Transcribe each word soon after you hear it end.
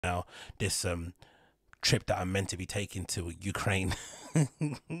now this trip that I'm meant to be taking to Ukraine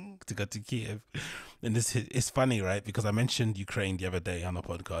to go to Kiev. And this it's funny, right? Because I mentioned Ukraine the other day on a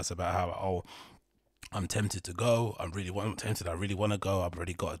podcast about how I'm tempted to go. I'm tempted. I really want to go. I've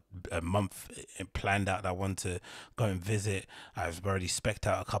already got a month planned out that I want to go and visit. I've already specced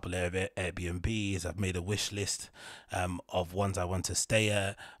out a couple of Airbnbs. I've made a wish list of ones I want to stay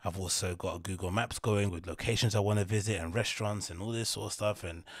at. I've also got a Google Maps going with locations I want to visit and restaurants and all this sort of stuff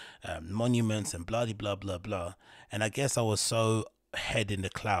and monuments and blah blah blah blah. And I guess I was so head in the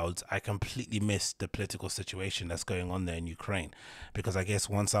clouds, I completely missed the political situation that's going on there in Ukraine. Because I guess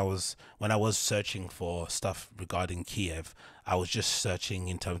when I was searching for stuff regarding Kiev, I was just searching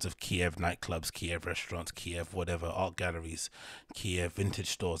in terms of Kiev nightclubs, Kiev restaurants, Kiev whatever, art galleries, Kiev vintage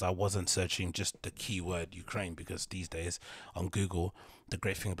stores. I wasn't searching just the keyword Ukraine, because these days on Google, the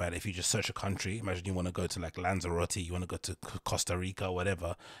great thing about it, if you just search a country, imagine you want to go to like Lanzarote, you want to go to Costa Rica,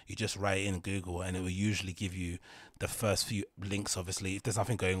 whatever, you just write in Google and it will usually give you the first few links. Obviously, if there's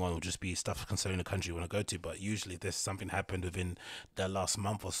nothing going on, it will just be stuff concerning the country you want to go to. But usually, if there's something happened within the last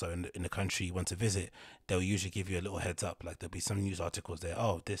month or so in the country you want to visit, they'll usually give you a little heads up. Like there'll be some news articles there.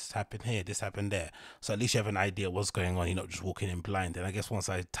 Oh, this happened here, this happened there. So at least you have an idea what's going on. You're not just walking in blind. And I guess once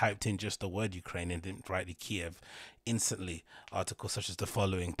I typed in just the word Ukraine and didn't write the Kiev, instantly articles such as the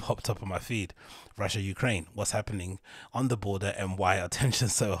following popped up on my feed: Russia Ukraine, what's happening on the border and why are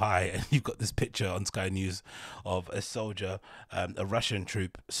tensions so high? And you've got this picture on Sky News of a soldier, a Russian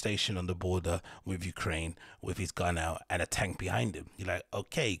troop stationed on the border with Ukraine with his gun out and a tank behind him. You're like,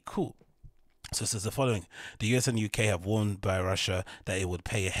 okay, cool. So it says the following: the US and UK have warned by Russia that it would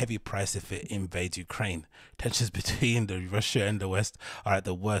pay a heavy price if it invades Ukraine. Tensions between the Russia and the West are at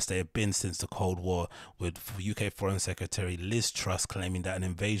the worst they have been since the Cold War, with UK Foreign Secretary Liz Truss claiming that an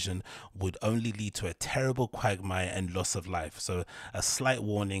invasion would only lead to a terrible quagmire and loss of life. So a slight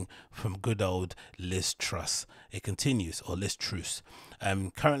warning from good old Liz Truss. It continues, or Liz Truss.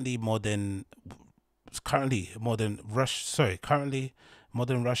 Currently modern Russian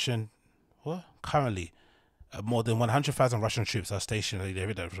what? Currently, more than 100,000 Russian troops are stationed,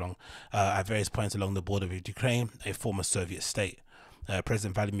 at various points along the border with Ukraine, a former Soviet state.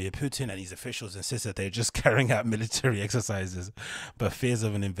 President Vladimir Putin and his officials insist that they're just carrying out military exercises, but fears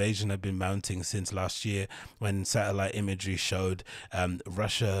of an invasion have been mounting since last year, when satellite imagery showed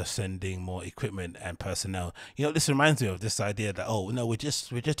Russia sending more equipment and personnel. This reminds me of this idea that, oh no, we're just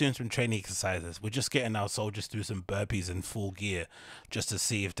doing some training exercises. We're just getting our soldiers through some burpees in full gear just to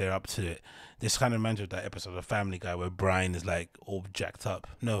see if they're up to it. This kind of reminds me of that episode of Family Guy where Brian is like all jacked up.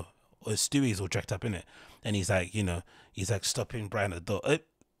 No, or Stewie's all jacked up in it, and he's like, he's like stopping Brian at the door.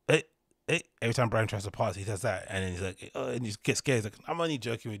 Every time Brian tries to pass, he does that, and then he's like, oh, and he gets scared. He's like, I'm only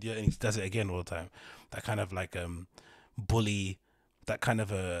joking with you, and he does it again all the time. That kind of like bully, that kind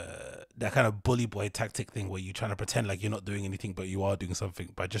of bully boy tactic thing where you're trying to pretend like you're not doing anything, but you are doing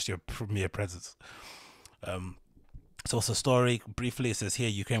something by just your mere presence. So it's a story. Briefly, it says here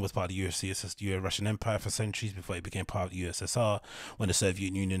Ukraine was part of the USSR Russian Empire for centuries before it became part of the USSR. When the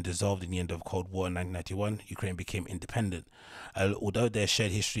Soviet Union dissolved in the end of the Cold War in 1991, Ukraine became independent. Although their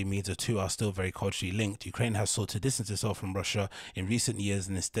shared history means the two are still very culturally linked, Ukraine has sought to distance itself from Russia in recent years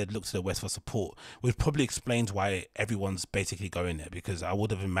and instead looked to the West for support, which probably explains why everyone's basically going there. Because I would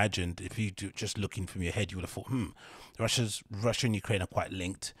have imagined, if you just looking from your head, you would have thought, Russia and Ukraine are quite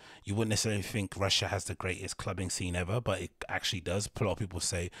linked. You wouldn't necessarily think Russia has the greatest clubbing scene ever, but it actually does. A lot of people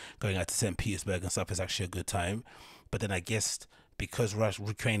say going out to St. Petersburg and stuff is actually a good time. But then I guess because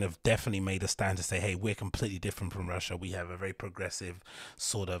Ukraine have definitely made a stand to say, hey, we're completely different from Russia. We have a very progressive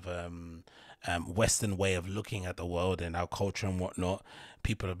sort of Western way of looking at the world and our culture and whatnot.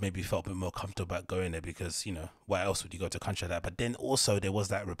 People have maybe felt a bit more comfortable about going there because, why else would you go to a country like that? But then also there was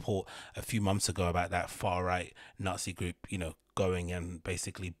that report a few months ago about that far right Nazi group, going and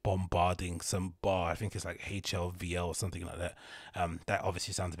basically bombarding some bar. I think it's like HLVL or something like that. That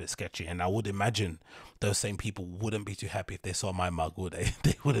obviously sounds a bit sketchy, and I would imagine those same people wouldn't be too happy if they saw my mug, would they?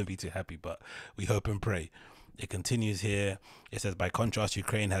 They wouldn't be too happy, but we hope and pray. It continues here. It says, by contrast,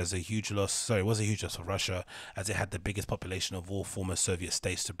 Ukraine was a huge loss for Russia, as it had the biggest population of all former Soviet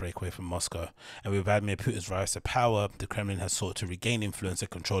states to break away from Moscow. And with Vladimir Putin's rise to power, the Kremlin has sought to regain influence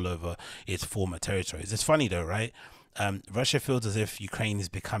and control over its former territories. It's funny though, right? Russia feels as if Ukraine is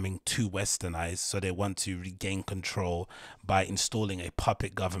becoming too westernized, so they want to regain control by installing a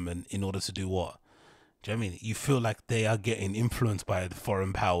puppet government in order to do what? Do you know what I mean? You feel like they are getting influenced by the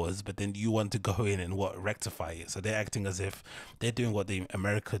foreign powers, but then you want to go in and rectify it. So they're acting as if they're doing what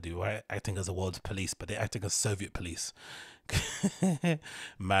America do, right? Acting as the world's police, but they're acting as Soviet police.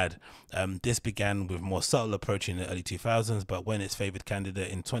 Mad. This began with more subtle approach in the early 2000s, but when its favored candidate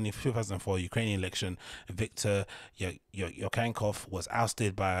in 2004 Ukrainian election, Viktor Yanukovych, was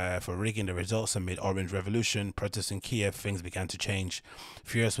ousted for rigging the results amid Orange Revolution, protests in Kiev, things began to change.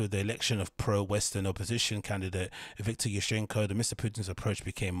 Furious with the election of pro-Western opposition candidate Viktor Yushchenko, the Mr. Putin's approach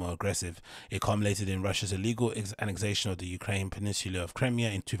became more aggressive. It culminated in Russia's illegal annexation of the Ukraine peninsula of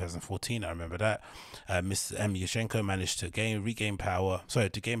Crimea in 2014. I remember that. Mr. Yushchenko managed to gain power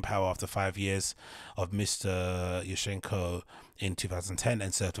after 5 years of Mr. Yushchenko in 2010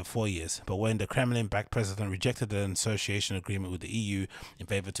 and served for 4 years. But when the Kremlin-backed president rejected an association agreement with the EU in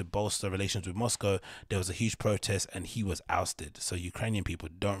favor to bolster relations with Moscow, there was a huge protest and he was ousted. So Ukrainian people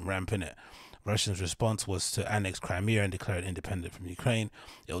don't ramp in it. Russia's response was to annex Crimea and declare it independent from Ukraine.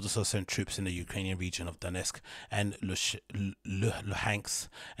 It also sent troops in the Ukrainian region of Donetsk and Luhansk,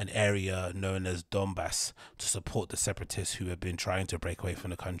 an area known as Donbass, to support the separatists who have been trying to break away from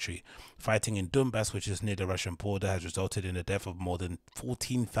the country. Fighting in Donbass, which is near the Russian border, has resulted in the death of more than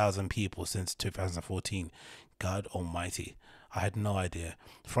 14,000 people since 2014. God almighty. I had no idea.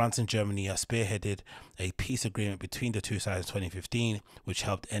 France and Germany have spearheaded a peace agreement between the two sides in 2015, which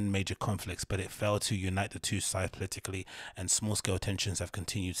helped end major conflicts, but it failed to unite the two sides politically, and small-scale tensions have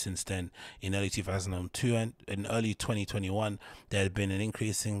continued since then. In early 2002 and in early 2021, there had been an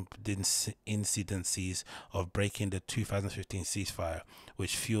increasing incidences of breaking the 2015 ceasefire,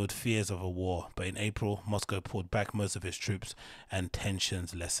 which fueled fears of a war. But in April, Moscow pulled back most of its troops and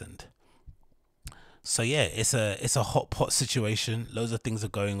tensions lessened. So yeah, it's a hot pot situation. Loads of things are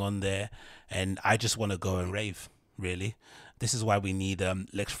going on there, and I just want to go and rave. Really, this is why we need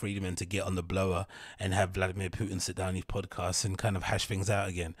Lex Friedman to get on the blower and have Vladimir Putin sit down in his podcast and kind of hash things out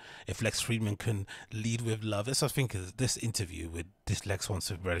again. If Lex Friedman can lead with love, that's what I think is this interview with this Lex wants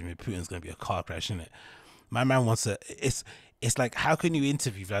with Vladimir Putin is going to be a car crash, isn't it? My man wants to. It's like, how can you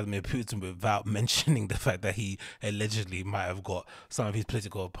interview Vladimir Putin without mentioning the fact that he allegedly might have got some of his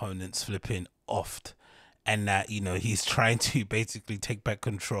political opponents flipping offed, and that, you know, he's trying to basically take back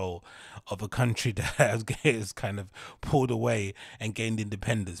control of a country that has kind of pulled away and gained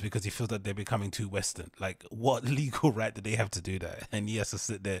independence because he feels that they're becoming too Western. Like, what legal right do they have to do that? And he has to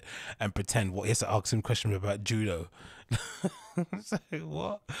sit there and pretend. What, he has to ask him questions about judo. It's like,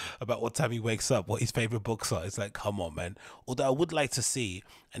 what? About what time he wakes up, what his favorite books are. It's like, come on, man. Although I would like to see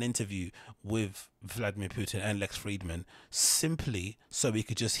an interview with Vladimir Putin and Lex Friedman, simply so we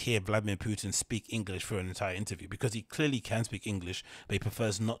could just hear Vladimir Putin speak English for an entire interview, because he clearly can speak English, but he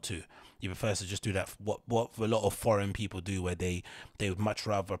prefers not to. He prefers to just do that, what a lot of foreign people do, where they would much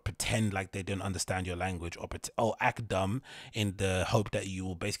rather pretend like they don't understand your language, or act dumb in the hope that you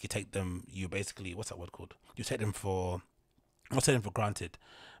will basically take them, what's that word called? You take them for, not take them for granted,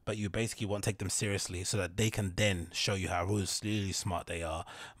 but you basically won't take them seriously, so that they can then show you how really smart they are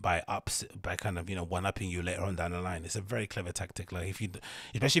by kind of, you know, one-upping you later on down the line. It's a very clever tactic. Like,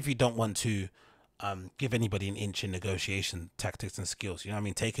 especially if you don't want to give anybody an inch in negotiation tactics and skills, you know what I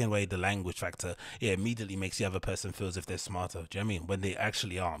mean? Taking away the language factor, it immediately makes the other person feel as if they're smarter. Do you know what I mean? When they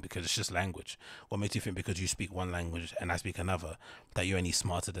actually aren't, because it's just language. What makes you think because you speak one language and I speak another that you're any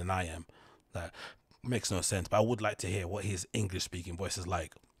smarter than I am? That makes no sense. But I would like to hear what his English speaking voice is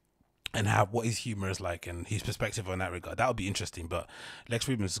like, and what his humor is like, and his perspective on that regard. That would be interesting. But Lex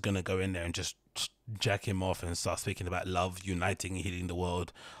Friedman's going to go in there and just jack him off and start speaking about love, uniting, healing the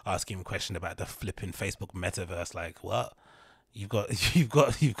world, asking him a question about the flipping Facebook metaverse. Like, what? You've got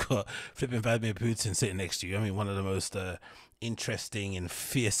flipping Vladimir Putin sitting next to you. I mean, one of the most interesting and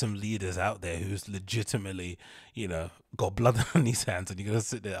fearsome leaders out there, who's legitimately, you know, got blood on his hands, and you're gonna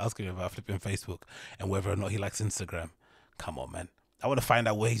sit there asking him about flipping Facebook and whether or not he likes Instagram. Come on, man. I want to find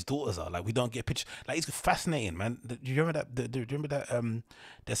out where his daughters are. Like, we don't get pictures. Like, it's fascinating, man. Do you remember that? Do you remember that?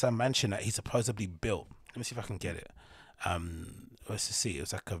 There's a mansion that he supposedly built. Let me see if I can get it. Let's just see. It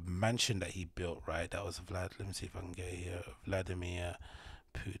was like a mansion that he built, right? That was Let me see if I can get it here. Vladimir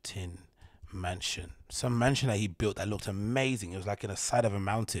Putin mansion. Some mansion that he built that looked amazing. It was like in the side of a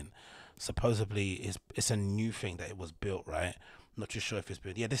mountain. Supposedly, it's a new thing that it was built, right? I'm not too sure if it's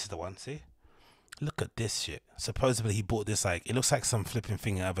built. Yeah, this is the one. See. Look at this shit. Supposedly he bought this, like, it looks like some flipping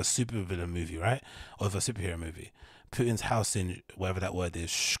thing out of a supervillain movie, right? Or of a superhero movie. Putin's house in, whatever that word is,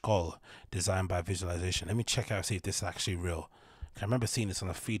 Shkol, designed by visualization. Let me check out, see if this is actually real. I remember seeing this on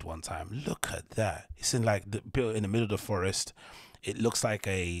a feed one time. Look at that. It's in, like, built in the middle of the forest. It looks like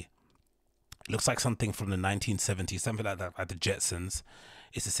something from the 1970s, something like that, like the Jetsons.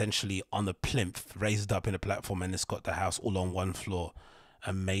 It's essentially on the plinth, raised up in a platform, and it's got the house all on one floor.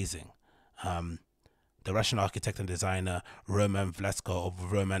 Amazing. The Russian architect and designer Roman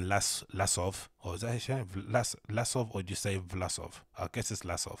Lasov, or is that his name? Lasov, or do you say Vlasov? I guess it's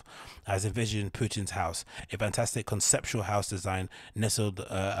Lasov, has envisioned Putin's house, a fantastic conceptual house design nestled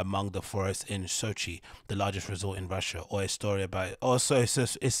among the forests in Sochi, the largest resort in Russia, or a story about. Oh, so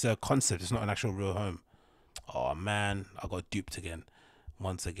it's a concept. It's not an actual real home. Oh man, I got duped again,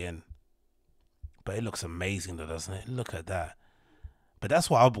 once again. But it looks amazing, though, doesn't it? Look at that. But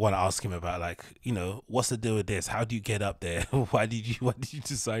that's what I want to ask him about. Like, what's the deal with this? How do you get up there? Why did you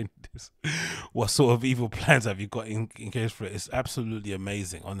design this? What sort of evil plans have you got in case for it? It's absolutely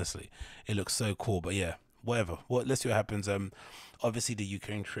amazing. Honestly, it looks so cool. But yeah, whatever. Let's see what happens. Obviously the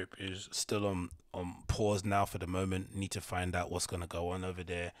Ukraine trip is still on pause now for the moment. Need to find out what's going to go on over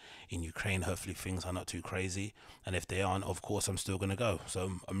there in Ukraine. Hopefully things are not too crazy, and if they aren't, of course I'm still going to go.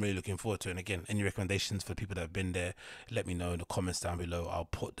 So I'm really looking forward to it. And again, any recommendations for people that have been there, let me know in the comments down below. I'll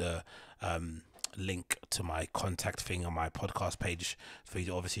put the link to my contact thing on my podcast page for you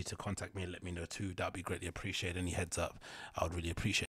to obviously to contact me and let me know too. That'd be greatly appreciated. Any heads up, I would really appreciate